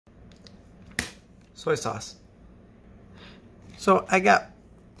soy sauce. So I got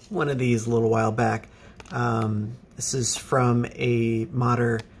one of these a little while back. This is from a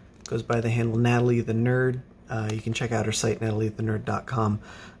modder, goes by the handle NatalieTheNerd. You can check out her site, NatalieTheNerd.com.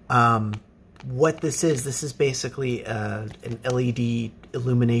 What this is basically an LED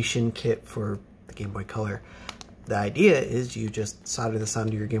illumination kit for the Game Boy Color. The idea is you just solder this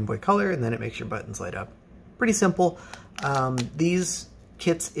onto your Game Boy Color and then it makes your buttons light up. Pretty simple. These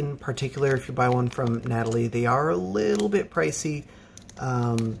kits in particular, if you buy one from Natalie, they are a little bit pricey,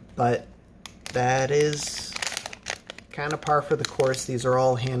 but that is kind of par for the course. These are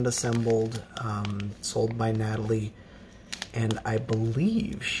all hand assembled, sold by Natalie, and I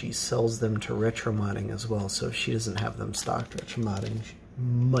believe she sells them to Retromodding as well, so if she doesn't have them stocked, Retromodding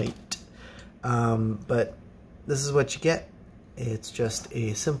might. But this is what you get. It's just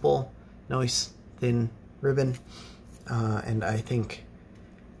a simple, nice, thin ribbon, and I think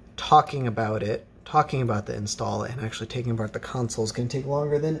talking about the install and actually taking apart the console is going to take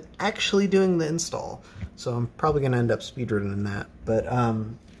longer than actually doing the install. So I'm probably going to end up speedrunning that. But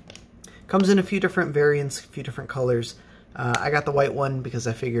comes in a few different variants, a few different colors. I got the white one because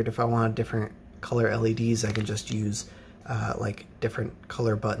I figured if I wanted different color LEDs, I can just use like different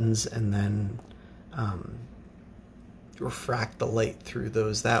color buttons and then refract the light through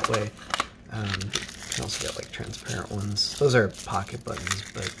those that way. You can also get like transparent ones. Those are pocket buttons,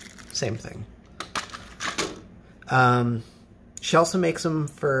 but same thing. She also makes them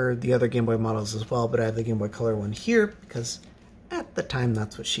for the other Game Boy models as well, but I have the Game Boy Color one here because at the time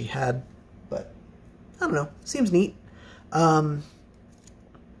that's what she had, but I don't know, seems neat.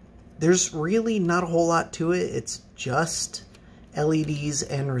 There's really not a whole lot to it. It's just LEDs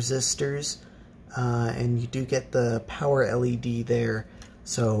and resistors, and you do get the power LED there,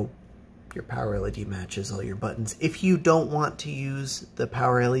 so your power LED matches all your buttons. If you don't want to use the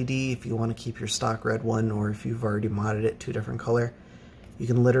power LED, if you want to keep your stock red one, or if you've already modded it to a different color, you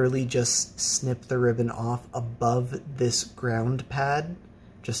can literally just snip the ribbon off above this ground pad.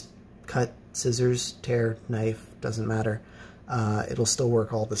 Just cut, scissors, tear, knife, doesn't matter. It'll still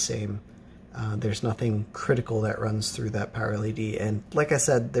work all the same. There's nothing critical that runs through that power LED, and like I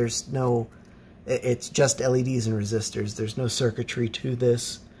said, it's just LEDs and resistors. There's no circuitry to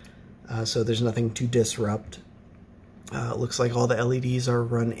this. So there's nothing to disrupt. It looks like all the LEDs are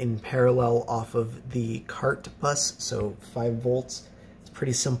run in parallel off of the cart bus, so 5 volts. It's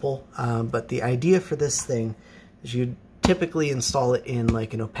pretty simple, but the idea for this thing is you'd typically install it in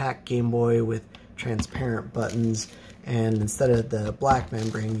like an opaque Game Boy with transparent buttons, and instead of the black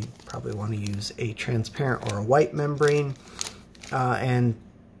membrane, you probably want to use a transparent or a white membrane, and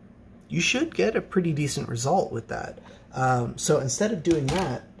you should get a pretty decent result with that. So instead of doing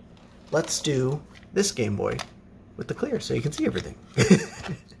that, let's do this Game Boy with the clear so you can see everything.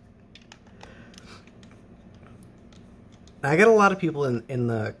 I get a lot of people in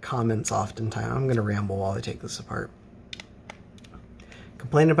the comments oftentimes, I'm going to ramble while I take this apart,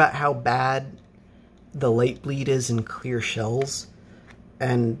 complaining about how bad the light bleed is in clear shells.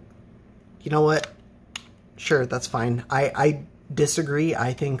 And you know what? Sure, that's fine. I disagree.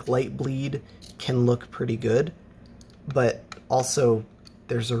 I think light bleed can look pretty good, but also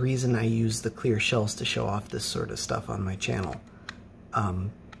there's a reason I use the clear shells to show off this sort of stuff on my channel,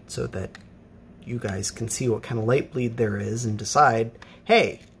 so that you guys can see what kind of light bleed there is and decide,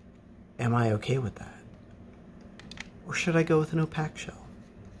 hey, am I okay with that? Or should I go with an opaque shell?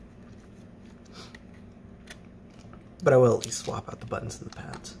 But I will at least swap out the buttons and the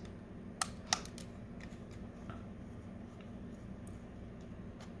pads.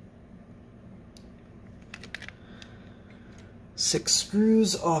 Six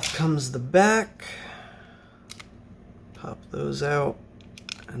screws, off comes the back. Pop those out.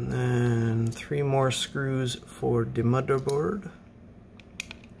 And then 3 more screws for the motherboard.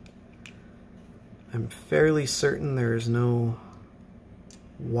 I'm fairly certain there is no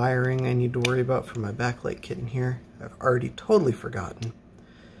wiring I need to worry about for my backlight kit in here. I've already totally forgotten.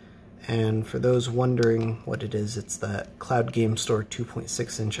 And for those wondering what it is, it's that Cloud Game Store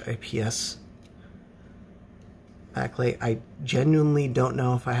 2.6-inch IPS backlight. I genuinely don't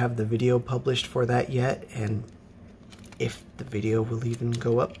know if I have the video published for that yet, and if the video will even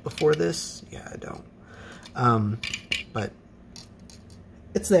go up before this. Yeah, I don't. But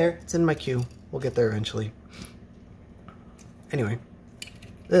it's there. It's in my queue. We'll get there eventually. Anyway,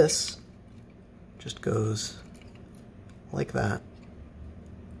 this just goes like that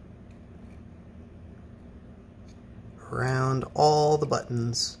around all the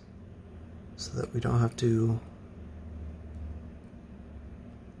buttons so that we don't have to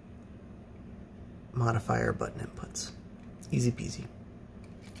modify our button inputs. It's easy peasy.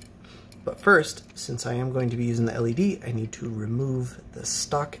 But first, since I am going to be using the LED, I need to remove the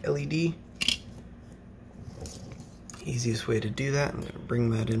stock LED. Easiest way to do that, I'm going to bring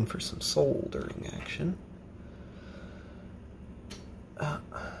that in for some soldering action.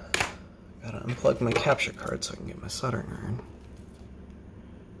 Gotta unplug my capture card so I can get my soldering iron.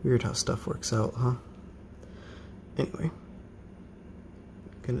 Weird how stuff works out, huh? Anyway,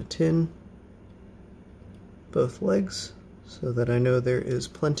 gonna tin both legs so that I know there is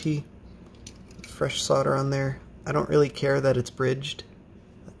plenty of fresh solder on there. I don't really care that it's bridged.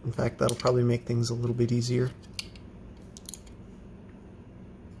 In fact, that'll probably make things a little bit easier.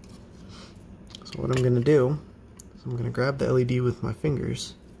 So what I'm gonna do is I'm gonna grab the LED with my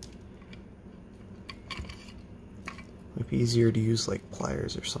fingers. Might be easier to use like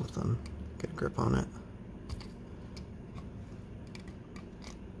pliers or something. Get a grip on it.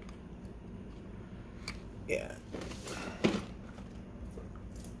 Yeah.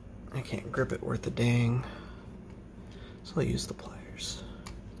 I can't grip it worth a dang. So I'll use the pliers.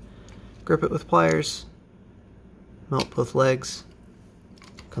 Grip it with pliers. Melt both legs.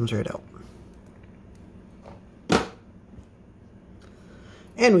 Comes right out.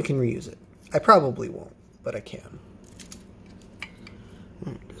 And we can reuse it. I probably won't, but I can.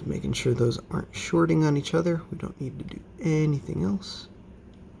 Alright, just making sure those aren't shorting on each other. We don't need to do anything else.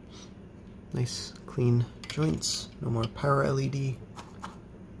 Nice, clean joints. No more power LED.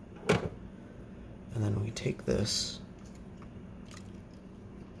 And then we take this.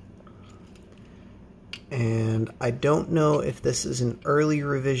 And I don't know if this is an early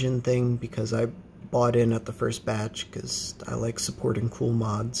revision thing because I bought in at the first batch because I like supporting cool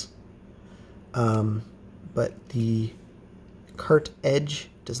mods. But the cart edge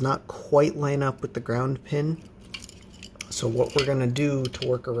does not quite line up with the ground pin. So what we're gonna do to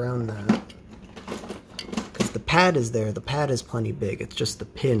work around that, because the pad is there, the pad is plenty big, it's just the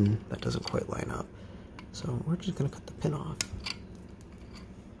pin that doesn't quite line up. So we're just gonna cut the pin off.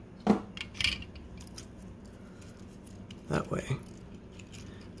 That way,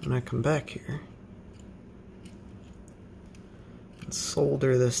 when I come back here and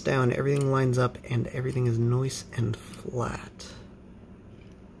solder this down, everything lines up and everything is nice and flat.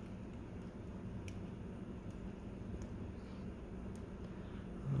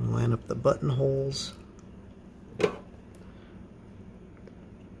 Line up the buttonholes.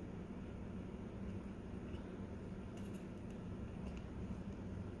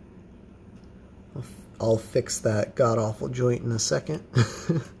 I'll fix that god-awful joint in a second.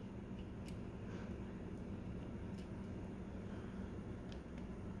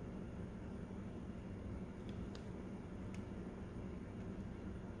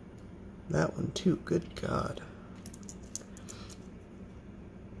 That one too, good God.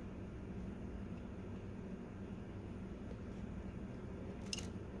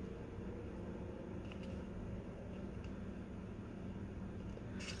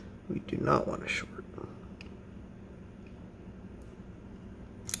 We do not want to short.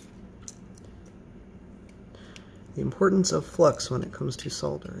 The importance of flux when it comes to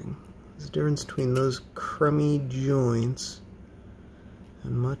soldering. There's a difference between those crummy joints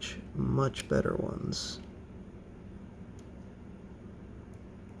and much, much better ones.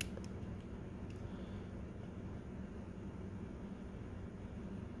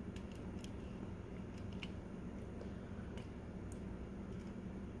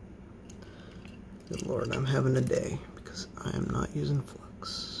 Good Lord, I'm having a day because I am not using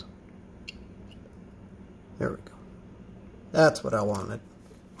flux. There we go. That's what I wanted.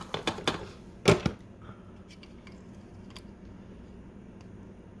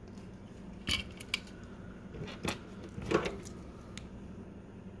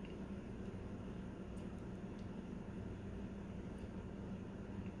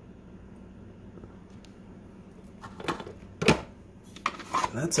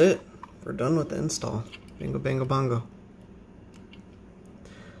 And that's it. We're done with the install. Bingo, bango, bongo.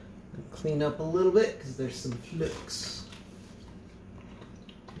 Clean up a little bit because there's some flux.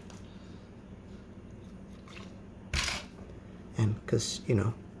 And because, you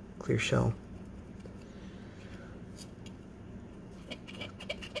know, clear shell.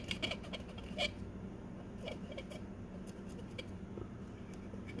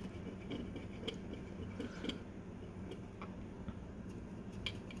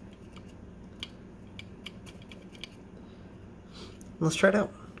 Let's try it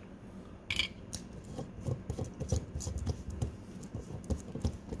out.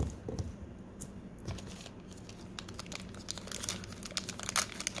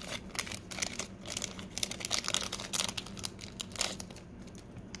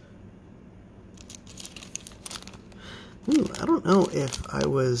 I don't know if I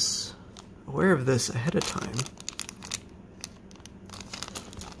was aware of this ahead of time.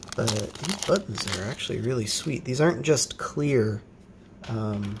 But these buttons are actually really sweet. These aren't just clear,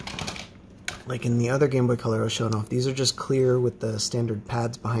 like in the other Game Boy Color I was showing off. These are just clear with the standard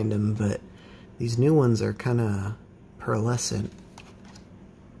pads behind them, but these new ones are kind of pearlescent.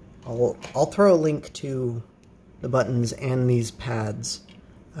 I'll throw a link to the buttons and these pads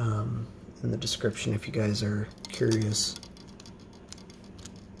in the description if you guys are curious.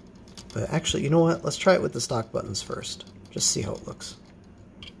 But actually, you know what? Let's try it with the stock buttons first. Just see how it looks.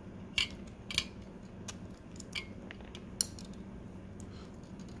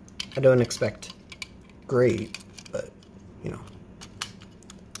 I don't expect great, but, you know.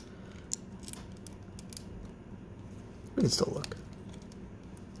 We can still look.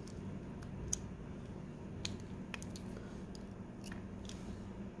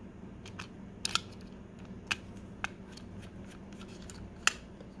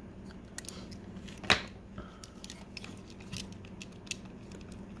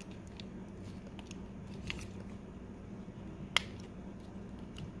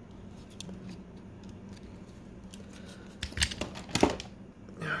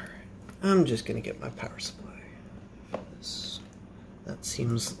 I'm just going to get my power supply. That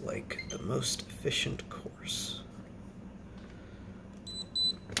seems like the most efficient course.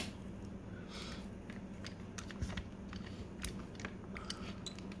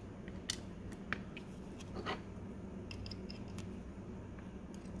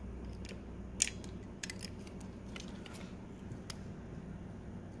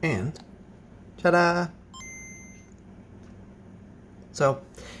 And ta-da! So,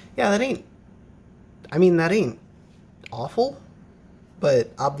 yeah, that ain't awful,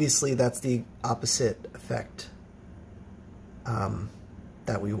 but obviously that's the opposite effect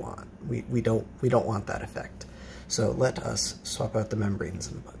that we want. We don't want that effect. So let us swap out the membranes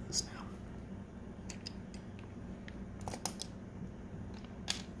and the buttons now.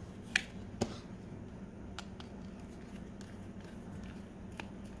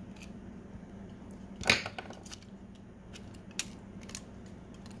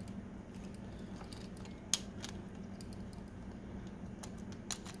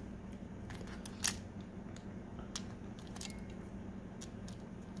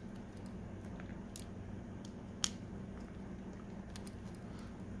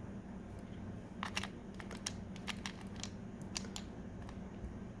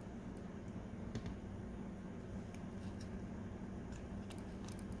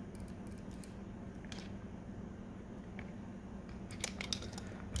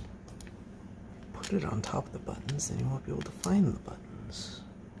 Put it on top of the buttons, then you won't be able to find the buttons.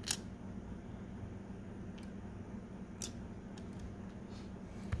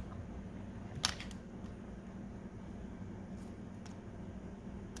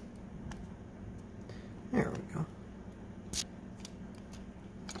 There we go.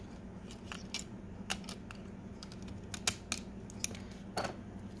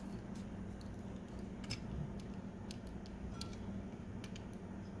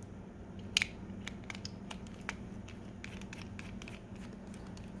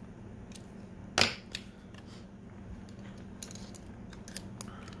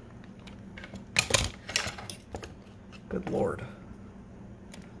 Good Lord.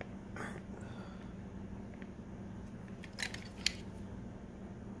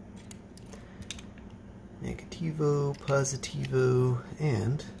 Negativo, positivo,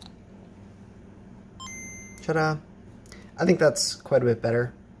 and ta-da! I think that's quite a bit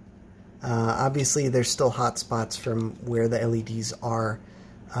better. Obviously, there's still hot spots from where the LEDs are.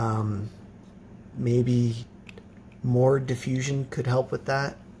 Maybe more diffusion could help with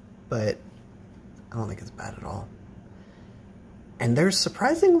that, but I don't think it's bad at all. And there's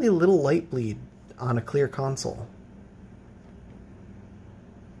surprisingly little light bleed on a clear console.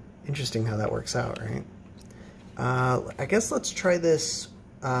 Interesting how that works out, right? I guess let's try this.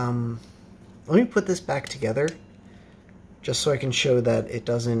 Let me put this back together just so I can show that it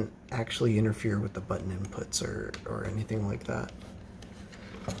doesn't actually interfere with the button inputs or anything like that.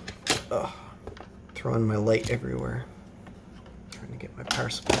 Ugh, throwing my light everywhere. Trying to get my power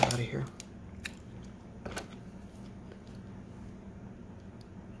supply out of here.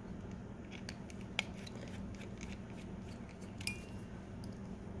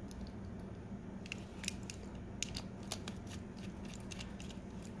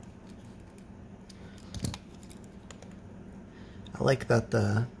 I like that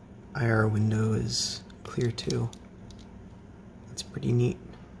the IR window is clear too. That's pretty neat.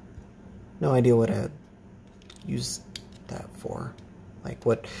 No idea what I'd use that for.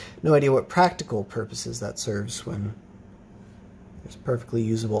 No idea what practical purposes that serves when There's a perfectly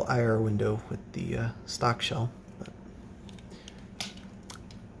usable IR window with the stock shell, but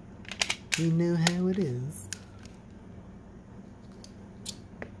you know how it is.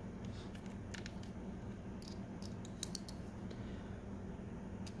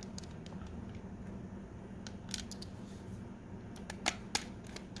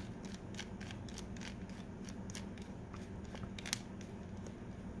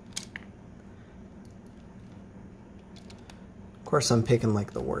 Of course, I'm picking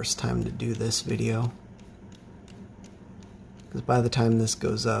like the worst time to do this video, because by the time this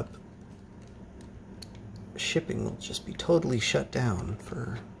goes up, shipping will just be totally shut down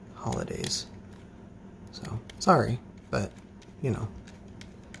for holidays. So, sorry, but, you know,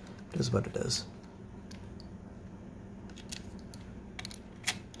 it is what it is.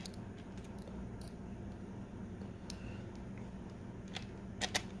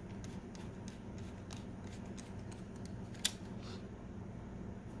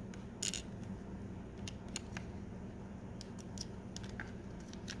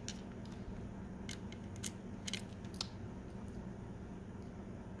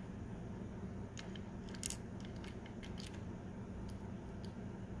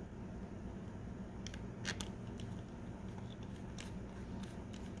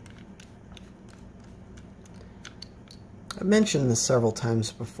 I've mentioned this several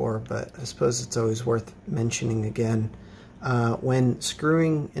times before, but I suppose it's always worth mentioning again. When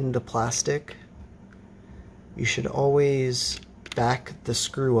screwing into plastic, you should always back the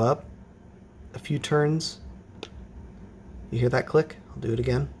screw up a few turns. You hear that click? I'll do it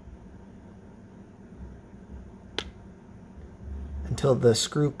again. Until the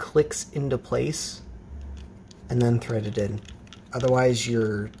screw clicks into place, and then thread it in. Otherwise,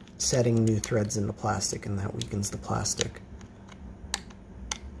 you're setting new threads into plastic, and that weakens the plastic.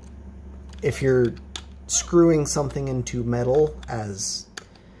 If you're screwing something into metal, as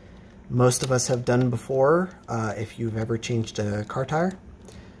most of us have done before, if you've ever changed a car tire,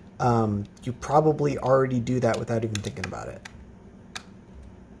 you probably already do that without even thinking about it.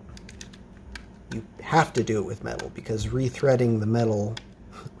 You have to do it with metal, because rethreading the metal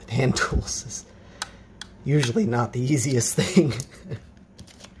with hand tools is usually not the easiest thing.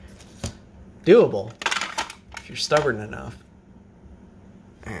 Doable, if you're stubborn enough.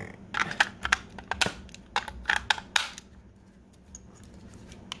 Alright.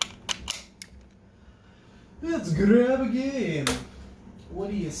 Let's grab a game. What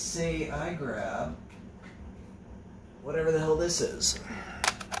do you say I grab? Whatever the hell this is.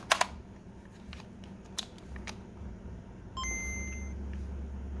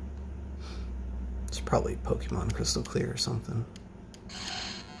 It's probably Pokemon Crystal Clear or something.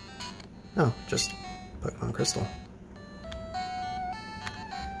 No, just Pokemon Crystal.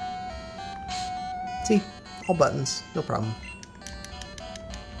 See? All buttons, no problem.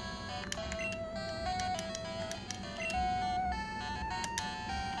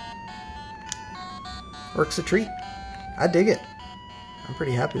 Works a treat. I dig it. I'm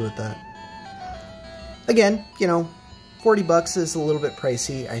pretty happy with that. Again, you know, 40 bucks is a little bit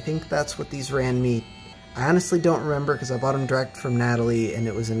pricey. I think that's what these ran me. I honestly don't remember, because I bought them direct from Natalie and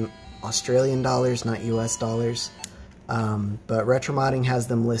it was in Australian dollars, not US dollars. But Retromodding has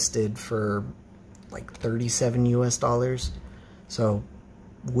them listed for like 37 US dollars. So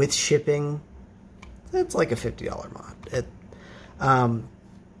with shipping, it's like a $50 mod.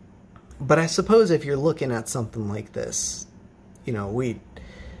 But I suppose if you're looking at something like this, you know,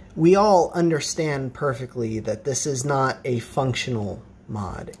 we all understand perfectly that this is not a functional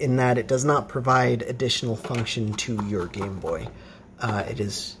mod, in that it does not provide additional function to your Game Boy. It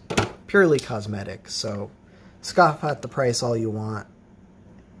is purely cosmetic, so scoff at the price all you want.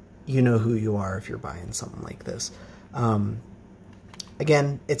 You know who you are if you're buying something like this.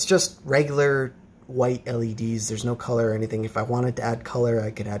 Again, it's just regular white LEDs. There's no color or anything. If I wanted to add color,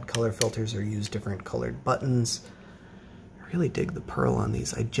 I could add color filters or use different colored buttons. I really dig the pearl on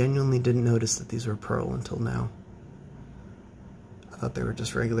these. I genuinely didn't notice that these were pearl until now. I thought they were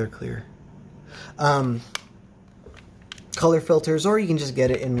just regular clear. Color filters, or you can just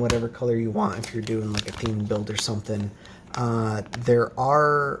get it in whatever color you want if you're doing like a themed build or something. There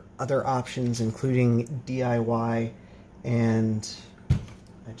are other options, including DIY, and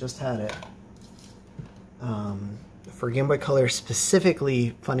I just had it. For Game Boy Color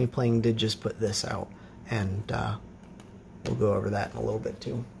specifically, Funny Playing did just put this out, and we'll go over that in a little bit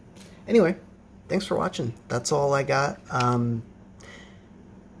too. Anyway, thanks for watching. That's all I got.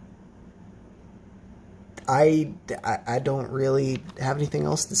 I don't really have anything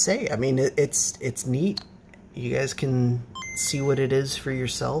else to say. I mean, it's neat. You guys can see what it is for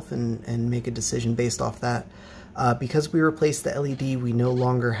yourself and make a decision based off that. Because we replaced the LED, we no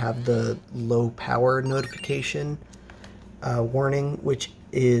longer have the low power notification warning, which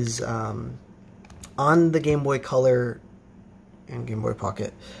is on the Game Boy Color and Game Boy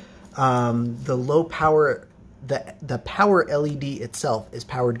Pocket. The low power, the power LED itself is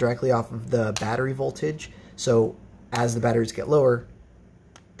powered directly off of the battery voltage. So as the batteries get lower,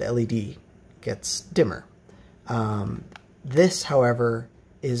 the LED gets dimmer. This, however,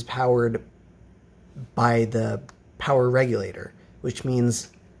 is powered by the power regulator, which means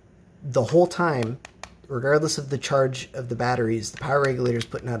the whole time, regardless of the charge of the batteries, the power regulator is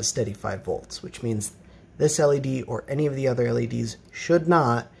putting out a steady 5 volts, which means this LED or any of the other LEDs should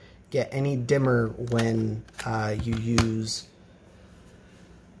not get any dimmer when you use,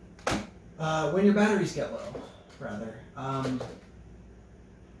 when your batteries get low, rather.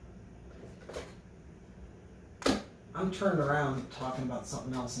 I'm turned around talking about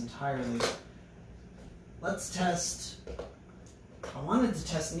something else entirely. Let's test, I wanted to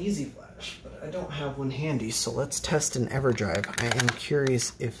test an Easy Flash, but I don't have one handy, so let's test an EverDrive. I am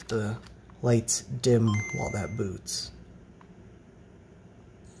curious if the lights dim while that boots.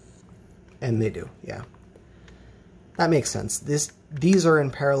 And they do, yeah. That makes sense. These are in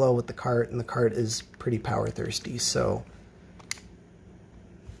parallel with the cart, and the cart is pretty power thirsty, so...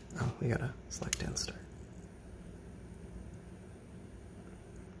 Oh, we gotta select and start.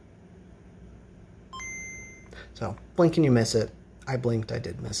 So, blink and you miss it. I blinked, I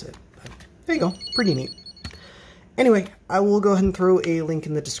did miss it. But there you go, pretty neat. Anyway, I will go ahead and throw a link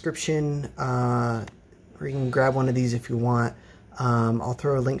in the description, or you can grab one of these if you want. I'll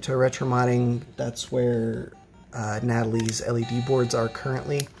throw a link to a retro modding. That's where Natalie's LED boards are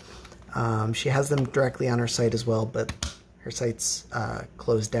currently. She has them directly on her site as well, but her site's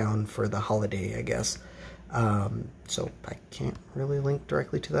closed down for the holiday, I guess. So I can't really link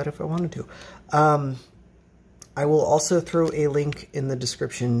directly to that if I wanted to. I will also throw a link in the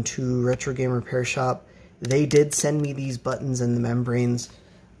description to Retro Game Repair Shop. They did send me these buttons and the membranes,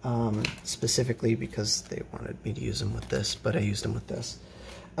 specifically because they wanted me to use them with this, but I used them with this.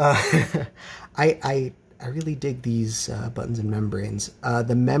 I really dig these buttons and membranes.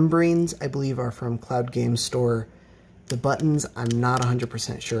 The membranes, I believe, are from Cloud Game Store. The buttons, I'm not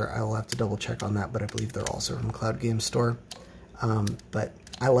 100% sure. I will have to double check on that, but I believe they're also from Cloud Game Store. But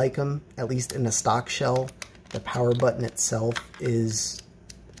I like them, at least in a stock shell. The power button itself is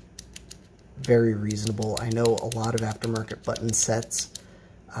very reasonable. I know a lot of aftermarket button sets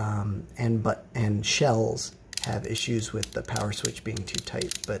and shells have issues with the power switch being too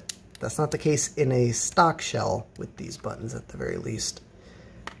tight, but that's not the case in a stock shell with these buttons at the very least.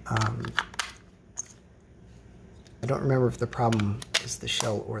 I don't remember if the problem is the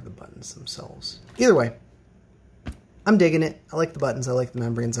shell or the buttons themselves. Either way, I'm digging it. I like the buttons, I like the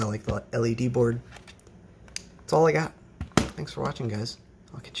membranes, I like the LED board. That's all I got. Thanks for watching, guys.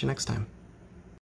 I'll catch you next time.